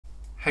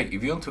Hey,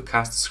 if you want to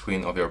cast the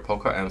screen of your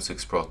POCO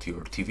M6 Pro to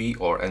your TV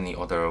or any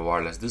other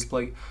wireless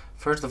display,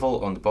 first of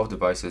all, on both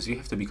devices you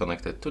have to be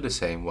connected to the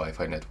same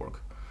Wi-Fi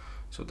network.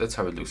 So that's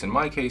how it looks in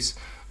my case.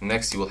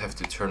 Next, you will have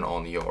to turn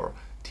on your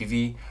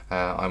TV.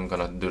 I'm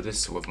gonna do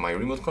this with my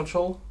remote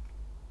control.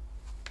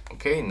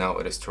 Okay, now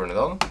it is turned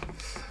on.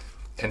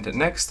 And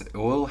next,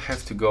 we'll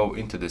have to go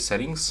into the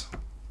settings.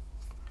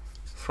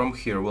 From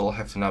here, we'll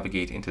have to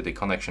navigate into the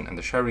connection and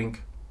the sharing.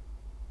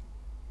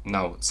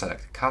 Now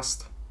select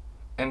cast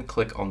and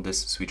click on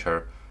this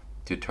switcher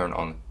to turn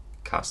on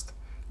cast.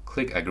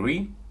 Click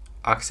agree,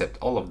 accept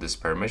all of these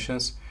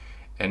permissions,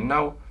 and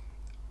now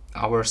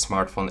our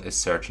smartphone is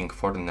searching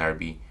for the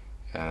nearby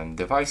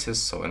devices.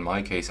 So in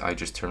my case, I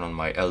just turn on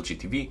my LG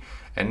TV,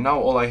 and now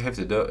all I have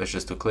to do is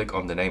just to click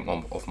on the name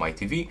of my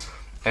TV,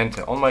 and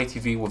on my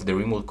TV with the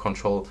remote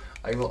control,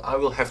 I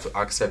will have to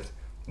accept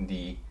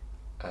the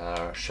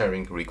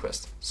sharing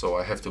request. So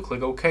I have to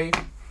click OK,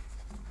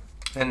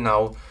 and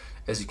now,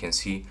 as you can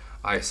see,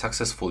 I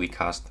successfully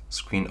cast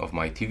screen of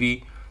my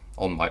TV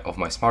of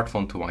my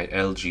smartphone to my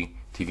LG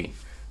TV.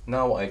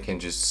 Now I can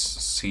just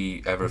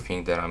see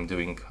everything that I'm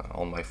doing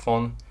on my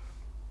phone.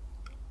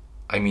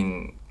 I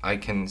mean, I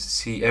can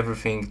see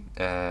everything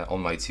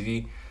on my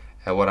TV,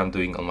 what I'm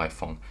doing on my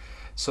phone.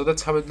 So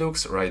that's how it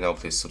looks right now.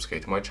 Please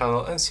subscribe to my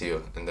channel and see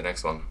you in the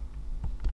next one.